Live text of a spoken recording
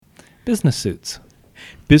business suits.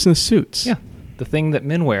 Business suits. Yeah, the thing that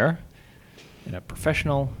men wear in a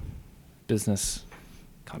professional business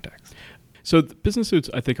context. So the business suits,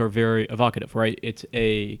 I think, are very evocative, right? It's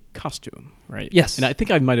a costume, right? Yes. And I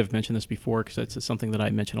think I might have mentioned this before because it's something that I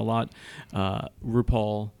mention a lot.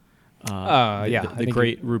 RuPaul, the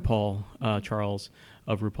great RuPaul Charles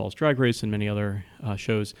of RuPaul's Drag Race and many other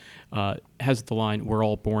shows, has the line, "We're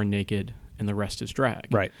all born naked and the rest is drag."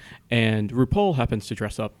 Right. And RuPaul happens to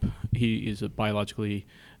dress up. He is biologically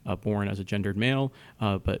born as a gendered male,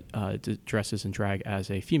 but dresses in drag as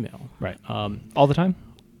a female. Right. All the time?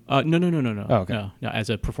 No. Oh, okay. No, as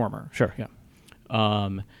a performer. Sure. Yeah.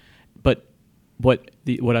 But what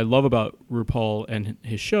I love about RuPaul and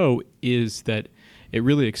his show is that it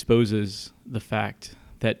really exposes the fact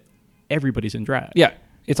that everybody's in drag. Yeah.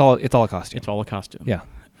 It's all a costume. It's all a costume. Yeah.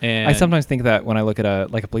 And I sometimes think that when I look at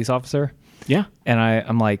a police officer. Yeah. And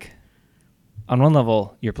I'm like, on one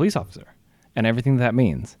level, you're a police officer and everything that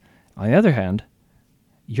means. On the other hand,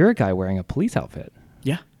 you're a guy wearing a police outfit.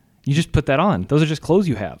 Yeah. You just put that on. Those are just clothes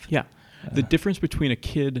you have. Yeah. The difference between a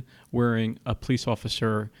kid wearing a police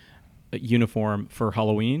officer uniform for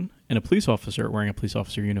Halloween and a police officer wearing a police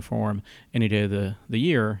officer uniform any day of the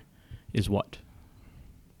year is what?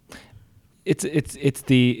 It's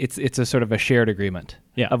a sort of a shared agreement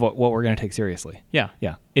of what we're going to take seriously. Yeah.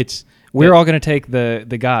 Yeah. We're all going to take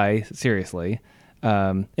the guy seriously.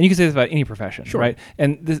 And you can say this about any profession, sure. Right?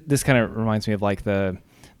 And this kind of reminds me of like the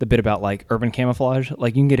bit about like urban camouflage.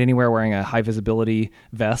 Like you can get anywhere wearing a high visibility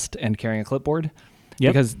vest and carrying a clipboard.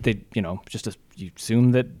 Yep. Because they, you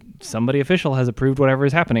assume that somebody official has approved whatever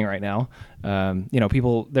is happening right now.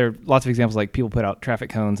 People, there are lots of examples like people put out traffic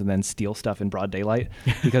cones and then steal stuff in broad daylight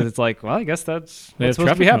because it's like, well, I guess that's what's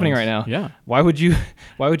supposed to be happening right now. Yeah. Why would you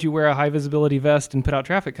wear a high visibility vest and put out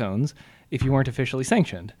traffic cones if you weren't officially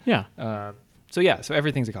sanctioned? Yeah. So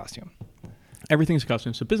everything's a costume. Everything's a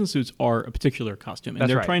costume. So business suits are a particular costume, and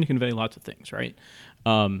they're trying to convey lots of things, right?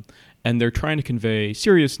 And they're trying to convey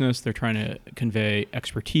seriousness. They're trying to convey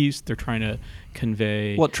expertise. They're trying to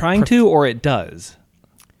convey... Well, or it does?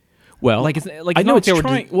 Well, I know it's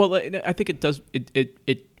trying. Well, I think it does.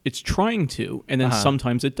 It's trying to, and then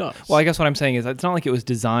sometimes it does. Well, I guess what I'm saying is it's not like it was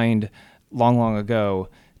designed long ago,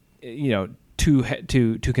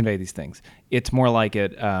 to convey these things. It's more like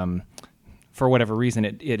it... for whatever reason,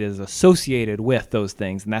 it is associated with those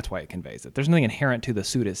things, and that's why it conveys it. There's nothing inherent to the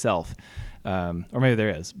suit itself, or maybe there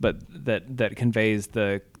is, but that conveys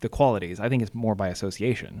the qualities. I think it's more by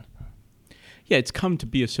association. Yeah, it's come to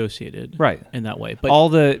be associated in that way. But all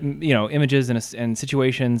the images and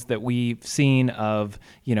situations that we've seen of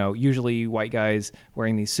usually white guys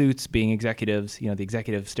wearing these suits, being executives, the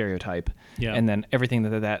executive stereotype, and then everything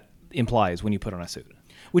that implies when you put on a suit.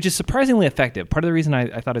 Which is surprisingly effective. Part of the reason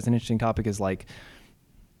I thought it's an interesting topic is like,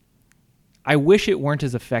 I wish it weren't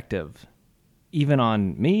as effective, even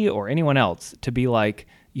on me or anyone else, to be like,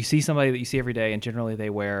 you see somebody that you see every day and generally they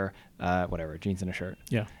wear jeans and a shirt.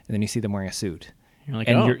 Yeah. And then you see them wearing a suit. You're like,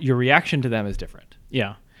 and your reaction to them is different.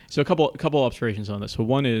 Yeah. So a couple observations on this. So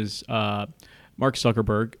one is Mark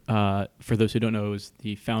Zuckerberg, for those who don't know, is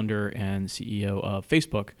the founder and CEO of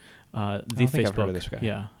Facebook. I think I've heard of this guy.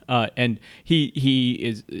 Yeah, and he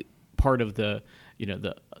is part of the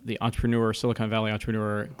entrepreneur, Silicon Valley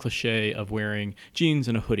entrepreneur cliche of wearing jeans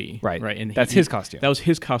and a hoodie. Right. And that's his costume. That was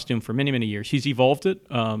his costume for many years. He's evolved it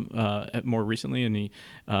more recently, and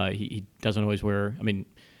he doesn't always wear. I mean,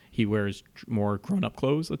 he wears more grown-up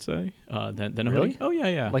clothes, let's say, than a hoodie. Oh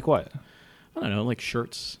yeah. Like what? I don't know, like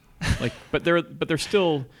shirts, but they're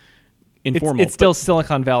still informal. It's still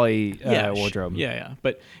Silicon Valley wardrobe. Yeah.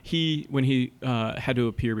 But when he had to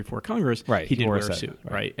appear before Congress, he did wear a suit,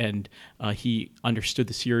 right? And he understood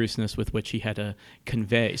the seriousness with which he had to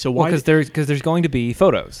convey. So why? Because there's going to be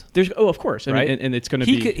photos. Of course, right? And it's going to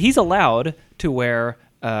be. He's allowed to wear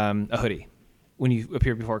a hoodie when you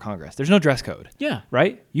appear before Congress. There's no dress code. Yeah.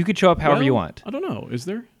 Right? You could show up however you want. I don't know. Is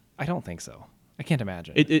there? I don't think so. I can't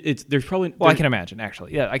imagine. There's probably... Well, I can imagine,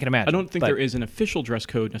 actually. Yeah, I can imagine. I don't think there is an official dress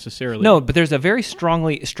code necessarily. No, but there's a very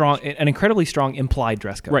an incredibly strong implied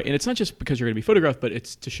dress code. Right, and it's not just because you're going to be photographed, but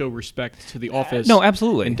it's to show respect to the office. No,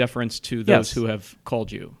 absolutely. And deference to those who have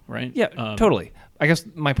called you, right? Yeah, totally. I guess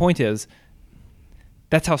my point is,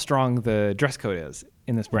 that's how strong the dress code is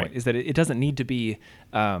in this point, is that it doesn't need to be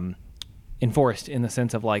enforced in the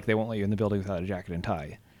sense of like they won't let you in the building without a jacket and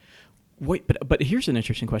tie. Wait, but here's an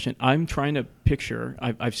interesting question. I'm trying to picture.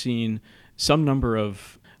 I've seen some number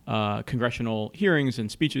of congressional hearings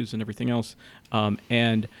and speeches and everything else,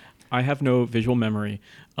 and I have no visual memory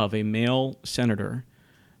of a male senator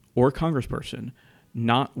or congressperson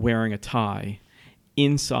not wearing a tie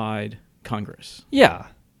inside Congress. Yeah,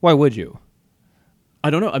 Why would you? I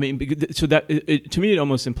don't know. I mean, so that to me, it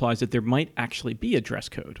almost implies that there might actually be a dress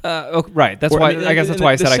code. Right. That's why. I guess that's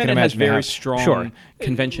why I said I can imagine has very strong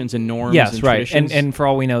conventions and norms. Yes, and right. traditions. And for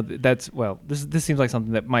all we know, this seems like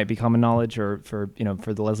something that might be common knowledge, or for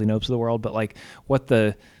the Leslie Knopes of the world. But like,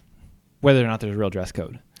 whether or not there's a real dress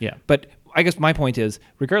code. Yeah. But I guess my point is,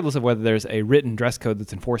 regardless of whether there's a written dress code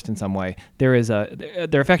that's enforced in some way, there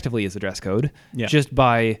effectively is a dress code, just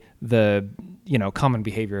by the common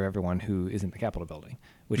behavior of everyone who is in the Capitol building,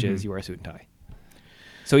 which is you wear a suit and tie.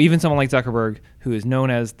 So even someone like Zuckerberg, who is known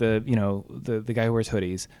as the guy who wears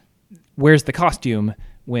hoodies, wears the costume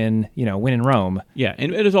when in Rome. Yeah,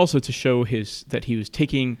 and it is also to show that he was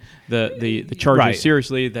taking the charges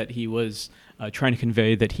seriously, that he was trying to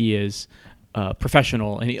convey that he is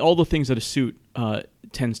professional, and all the things that a suit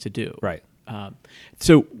tends to do. Right.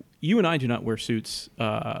 So you and I do not wear suits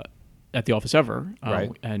at the office ever.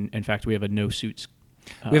 Right. And in fact, we have a no suits.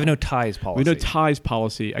 We have no ties policy. We have no ties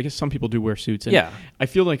policy. I guess some people do wear suits. And I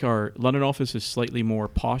feel like our London office is slightly more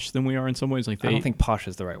posh than we are in some ways. Like I don't think posh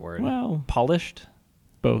is the right word. Well, polished.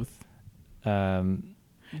 Both.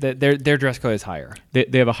 Their dress code is higher.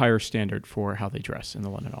 They have a higher standard for how they dress in the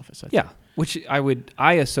London office. Which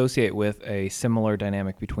I associate with a similar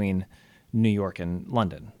dynamic between New York and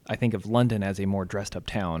London. I think of London as a more dressed up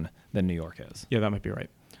town than New York is. Yeah, that might be right.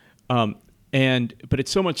 But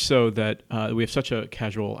it's so much so that we have such a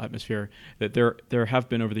casual atmosphere that there have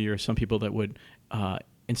been over the years some people that would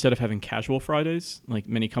instead of having casual Fridays, like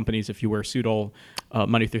many companies, if you wear a suit all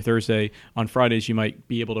Monday through Thursday, on Fridays you might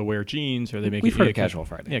be able to wear jeans, or they make We've heard of Casual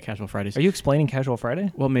Friday. Yeah, Casual Fridays. Are you explaining Casual Friday?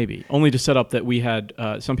 Well, maybe only to set up that we had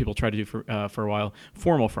some people try to do for a while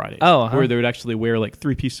Formal Fridays, where they would actually wear like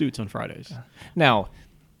 3-piece suits on Fridays. Now,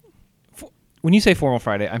 when you say Formal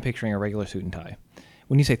Friday, I'm picturing a regular suit and tie.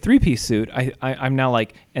 When you say 3-piece suit, I'm now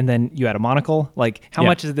like, and then you add a monocle. Like, how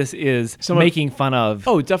much of this is making fun of?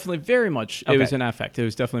 Oh, definitely, very much. Okay. It was an affect. It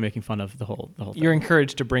was definitely making fun of the whole thing. You're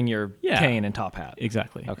encouraged to bring your cane and top hat.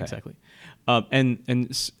 Exactly. Okay. Exactly.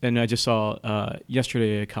 And I just saw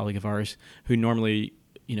yesterday a colleague of ours who normally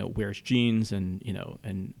wears jeans and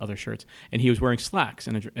and other shirts, and he was wearing slacks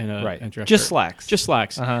and a dress just shirt. Just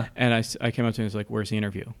slacks. Uh-huh. And I came up to him and was like, "Where's the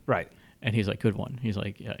interview?" Right. And he's like, "Good one." He's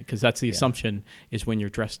like, "Yeah," because that's the assumption is when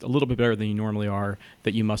you're dressed a little bit better than you normally are,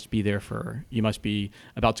 that you must be you must be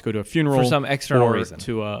about to go to a funeral for some external or reason,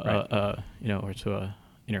 to or to a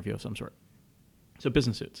interview of some sort. So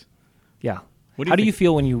business suits. Yeah. How do you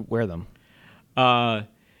feel when you wear them?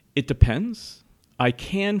 It depends. I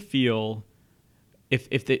can feel if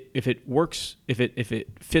it works, if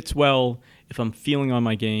it fits well, if I'm feeling on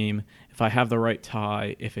my game, if I have the right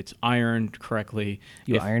tie, if it's ironed correctly.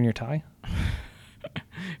 You iron your tie?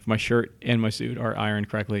 If my shirt and my suit are ironed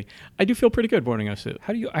correctly, I do feel pretty good wearing a suit.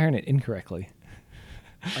 How do you iron it incorrectly?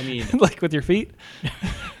 I mean, like with your feet?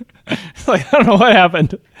 Like, I don't know what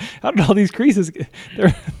happened. How did all these creases get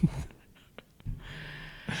there?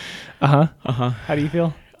 How do you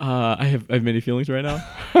feel? I have many feelings right now.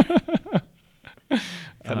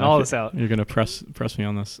 Cutting all this out. You're gonna press me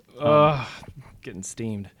on this. Getting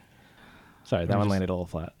steamed. Sorry, that one landed a little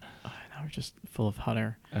flat. Now we're just full of hot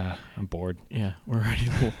air. I'm bored. Yeah, we're already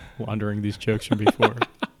wandering these jokes from before.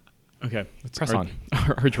 Okay, let's press on.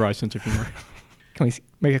 Our dry sense of humor. Can we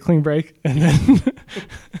make a clean break? And then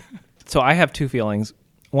So I have two feelings.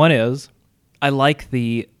 One is I like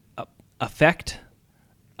the effect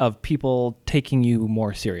of people taking you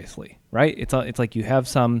more seriously, right? It's like you have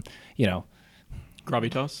some,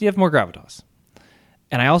 gravitas. You have more gravitas.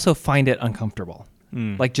 And I also find it uncomfortable.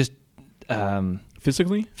 Like just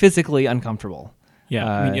physically uncomfortable. Yeah,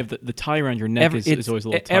 I mean, you have the tie around your neck is always a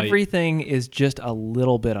little tight. Everything is just a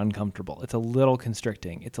little bit uncomfortable. It's a little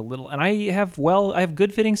constricting. It's a little, and I have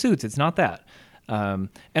good fitting suits. It's not that, and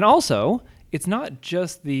also it's not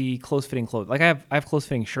just the close fitting clothes. Like I have close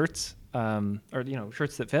fitting shirts, or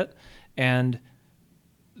shirts that fit, and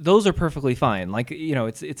those are perfectly fine. Like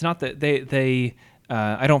it's not that they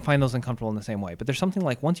I don't find those uncomfortable in the same way. But there's something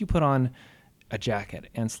like once you put on a jacket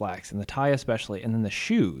and slacks and the tie especially, and then the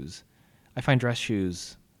shoes. I find dress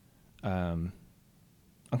shoes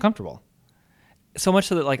uncomfortable. So much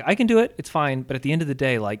so that like I can do it, it's fine, but at the end of the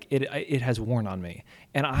day, like it has worn on me.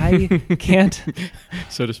 And I can't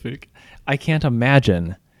so to speak. I can't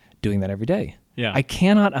imagine doing that every day. Yeah. I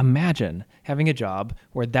cannot imagine having a job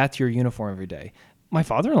where that's your uniform every day. My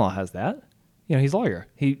father-in-law has that. He's a lawyer.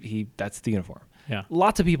 He that's the uniform. Yeah.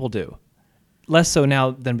 Lots of people do. Less so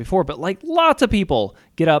now than before, but like lots of people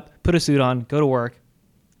get up, put a suit on, go to work.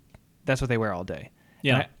 That's what they wear all day.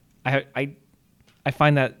 Yeah. And I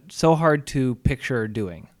find that so hard to picture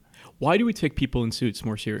doing. Why do we take people in suits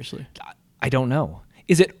more seriously? I don't know.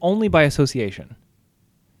 is it only by association?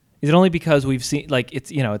 Is it only because we've seen, like,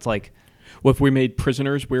 it's, you know, it's like, well, if we made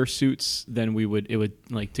prisoners wear suits, then it would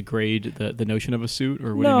like degrade the notion of a suit,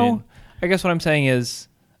 or what do you mean? I guess what I'm saying is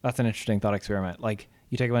that's an interesting thought experiment. Like,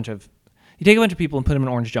 you take a bunch of people and put them in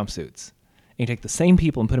orange jumpsuits, and you take the same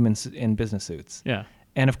people and put them in business suits. Yeah.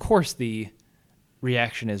 And of course the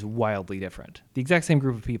reaction is wildly different. The exact same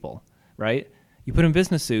group of people, right? You put in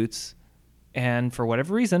business suits, and for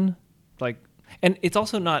whatever reason, like, and it's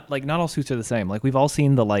also not all suits are the same. Like, we've all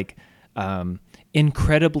seen the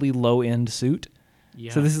incredibly low end suit.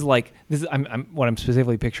 Yeah. So this is what I'm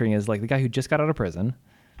specifically picturing is like the guy who just got out of prison,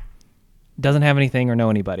 doesn't have anything or know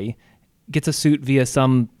anybody, gets a suit via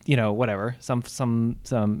some, you know, whatever, some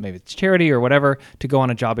maybe it's charity or whatever, to go on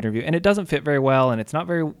a job interview, and it doesn't fit very well, and it's not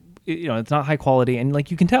very, you know, it's not high quality, and like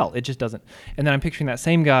you can tell it just doesn't. And then I'm picturing that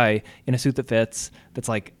same guy in a suit that fits, that's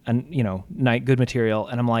like, you know, good material,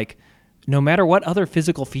 and I'm like, no matter what other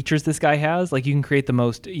physical features this guy has, like, you can create the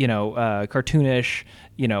most, you know, cartoonish,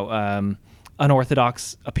 you know,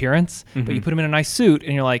 unorthodox appearance, but you put him in a nice suit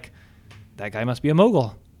and you're like, that guy must be a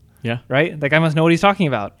mogul. Yeah. Right? That guy must know what he's talking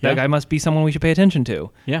about. Yeah. That guy must be someone we should pay attention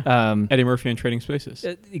to. Yeah. Eddie Murphy in Trading Spaces.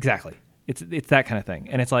 Exactly. It's that kind of thing.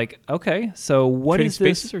 And it's like, okay, so what Trading is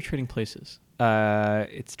this? Spaces or Trading Places?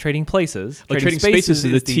 It's Trading Places. Like Trading Spaces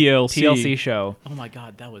is the TLC show. Oh my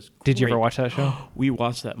God, that was great. Did you ever watch that show? We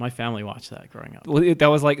watched that. My family watched that growing up. Well,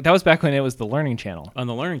 that was back when it was the Learning Channel. On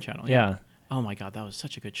the Learning Channel. Yeah. Oh my God, that was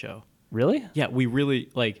such a good show. Really? Yeah, we really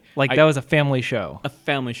that was a family show. A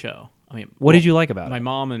family show. I mean, what did you like about it? My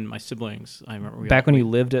mom and my siblings. I remember back when you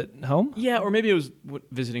lived at home. Yeah, or maybe it was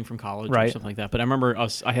visiting from college right. or something like that. But I remember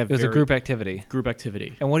us. It was a group activity. Group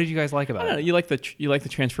activity. And what did you guys like about it? You like the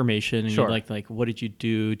transformation, and sure. you like what did you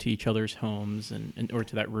do to each other's homes and or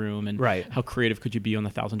to that room, and right. how creative could you be on the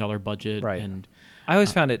 $1,000 budget? Right. And I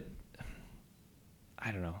always found it.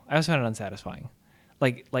 I don't know. I always found it unsatisfying.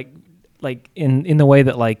 Like in the way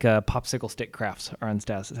that popsicle stick crafts are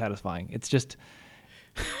unsatisfying. It's just.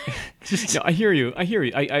 No, I hear you.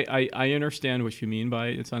 I understand what you mean by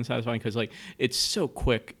it's unsatisfying, because like it's so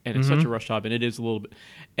quick and it's such a rush job, and it is a little bit,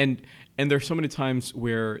 and there's so many times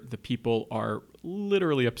where the people are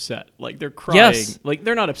literally upset, like they're crying. Yes. Like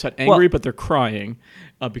they're not upset, angry, but they're crying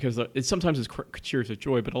because sometimes it's cheers of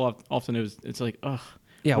joy, but often it's like, ugh.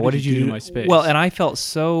 Yeah. What did you do in my space? Well, and I felt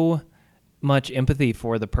so much empathy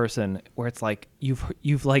for the person where it's like you've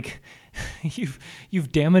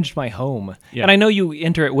damaged my home. Yeah. And I know you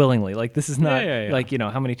enter it willingly. Like, this is not like, you know,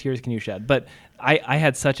 how many tears can you shed? But I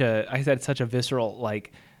had such a visceral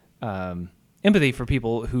empathy for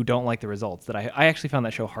people who don't like the results that I actually found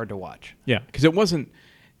that show hard to watch. Yeah, because it wasn't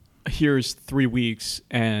here's 3 weeks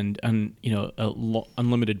and you know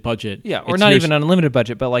unlimited budget. Yeah, or not even unlimited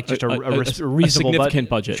budget, but like just a reasonable significant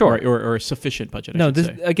budget, sure, or a sufficient budget. No, this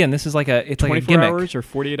is like it's 24 like a gimmick. hours or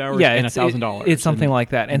 48 hours, yeah, and $1,000. It's something like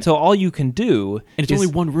that, and so all you can do, and it's only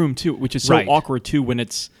one room too, which is so awkward too when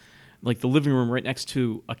it's like the living room right next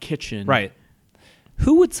to a kitchen. Right.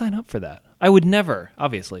 Who would sign up for that? I would never.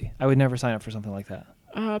 Obviously, I would never sign up for something like that.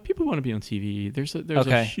 People want to be on TV. There's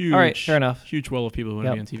okay. a huge, all right, fair enough. Huge well of people who want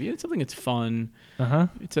to be on TV. It's something that's fun. Uh-huh.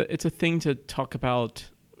 It's a thing to talk about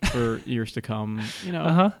for years to come. You know.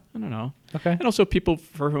 Uh-huh. I don't know. Okay. And also people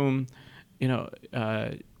for whom, you know,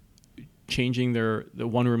 changing the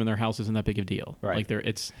one room in their house isn't that big of a deal. Right.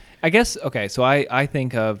 Like I guess okay. So I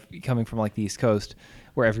think of coming from like the East Coast,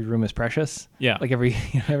 where every room is precious. Yeah. Like every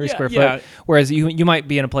square foot. Whereas you might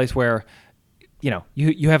be in a place where, you know,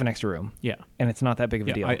 you have an extra room. Yeah. And it's not that big of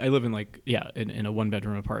a deal. I live in in a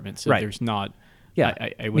 1-bedroom apartment, so there's not. Yeah.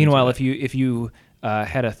 Meanwhile, if you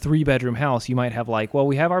had a 3-bedroom house, you might have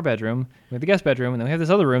we have our bedroom, we have the guest bedroom, and then we have this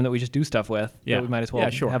other room that we just do stuff with. Yeah. That we might as well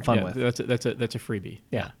have fun with. That's a freebie.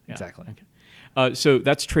 Yeah. Exactly. Okay. So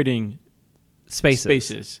that's Trading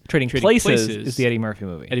Spaces. Trading Places is the Eddie Murphy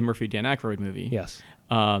movie. Eddie Murphy, Dan Aykroyd movie. Yes.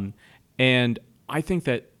 And I think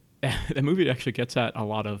that the movie actually gets at a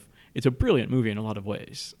lot of. It's a brilliant movie in a lot of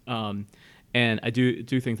ways. And I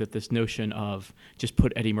do think that this notion of just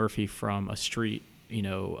put Eddie Murphy from a street, you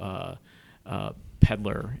know,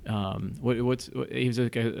 peddler. What's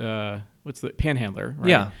the panhandler? Right?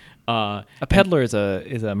 Yeah. A peddler is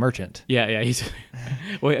a merchant. Yeah. He's.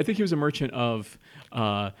 Well, I think he was a merchant of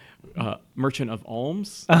alms.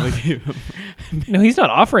 No, he's not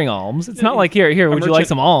offering alms. It's not like here. Would you like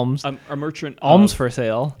some alms? A merchant. Alms for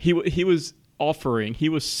sale. He was offering. He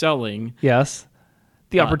was selling. Yes.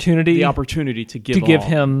 The opportunity to give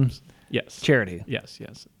him yes charity. Yes.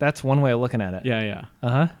 That's one way of looking at it. Yeah.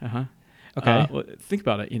 Okay. Well, think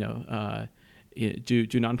about it. You know, do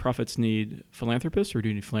nonprofits need philanthropists, or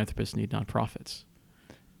do philanthropists need nonprofits?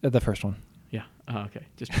 The first one. Yeah. Okay.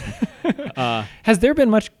 Just Has there been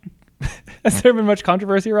much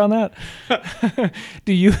controversy around that?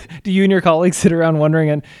 Do you and your colleagues sit around wondering,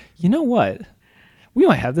 and you know what? We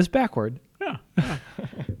might have this backward. Yeah.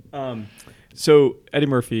 So Eddie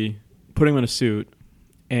Murphy, put him in a suit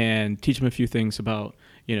and teach him a few things about,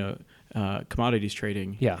 commodities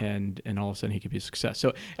trading. Yeah. And all of a sudden he could be a success.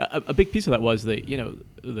 So a big piece of that was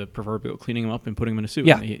the proverbial cleaning him up and putting him in a suit.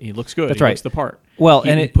 Yeah. And he looks good. That's he right. looks the part. Well,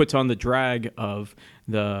 he puts on the drag of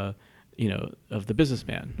the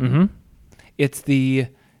businessman. Mm-hmm. It's this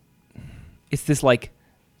like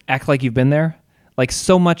act like you've been there. Like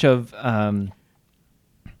so much of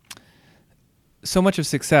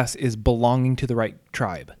success is belonging to the right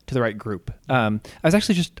tribe, to the right group. I was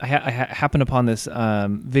actually I happened upon this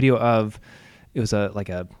video of, it was a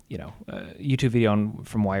YouTube video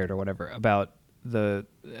from Wired or whatever about an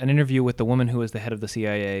interview with the woman who was the head of the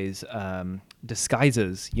CIA's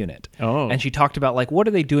disguises unit. Oh. And she talked about, like, what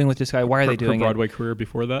are they doing with disguise? Why are they doing her Broadway career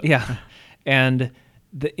before that? Yeah. And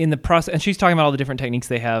in the process, and she's talking about all the different techniques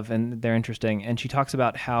they have, and they're interesting. And she talks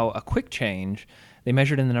about how a quick change, they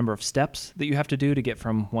measured in the number of steps that you have to do to get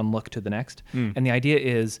from one look to the next. And the idea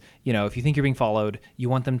is, if you think you're being followed, you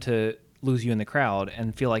want them to lose you in the crowd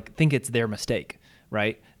and think it's their mistake,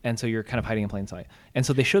 right? And so you're kind of hiding in plain sight. And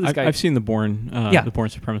so they show this guy. I've seen the Bourne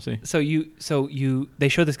Supremacy. They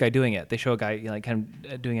show this guy doing it. They show a guy kind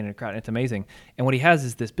of doing it in a crowd. And it's amazing. And what he has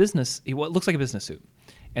is this what looks like a business suit.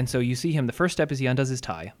 And so you see him. The first step is he undoes his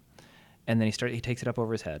tie, and then he takes it up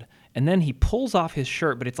over his head, and then he pulls off his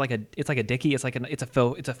shirt. But it's like a dickie. It's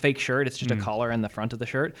a fake shirt. It's just a collar in the front of the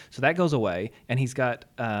shirt. So that goes away, and he's got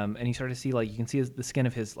and you start to see, you can see the skin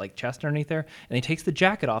of his chest underneath there. And he takes the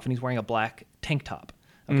jacket off, and he's wearing a black tank top.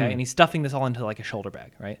 Okay, and he's stuffing this all into a shoulder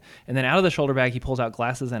bag, right? And then out of the shoulder bag, he pulls out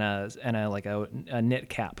glasses and a knit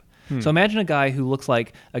cap. So imagine a guy who looks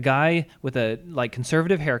like a guy with a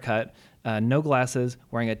conservative haircut, no glasses,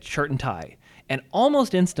 wearing a shirt and tie. And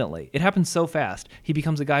almost instantly, it happens so fast, he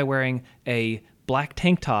becomes a guy wearing a black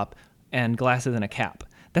tank top and glasses and a cap.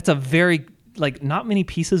 That's a very not many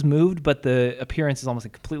pieces moved, but the appearance is almost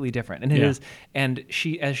completely different. And it is. And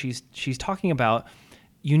she's talking about,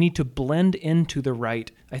 you need to blend into the right,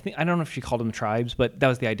 I don't know if she called them tribes, but that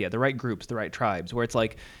was the idea, the right groups, the right tribes, where it's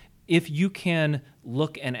like, if you can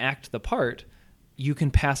look and act the part, you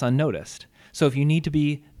can pass unnoticed. So if you need to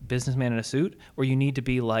be businessman in a suit, or you need to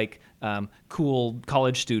be cool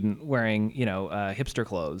college student wearing, hipster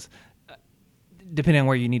clothes, depending on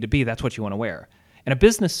where you need to be, that's what you want to wear. And a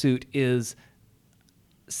business suit is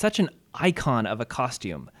such an icon of a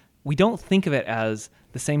costume. We don't think of it as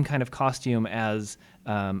the same kind of costume as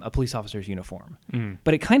a police officer's uniform,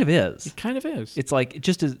 but it kind of is. It kind of is. It's it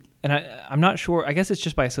just is, and I'm not sure. I guess it's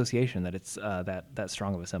just by association that it's that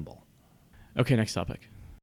strong of a symbol. Okay, next topic.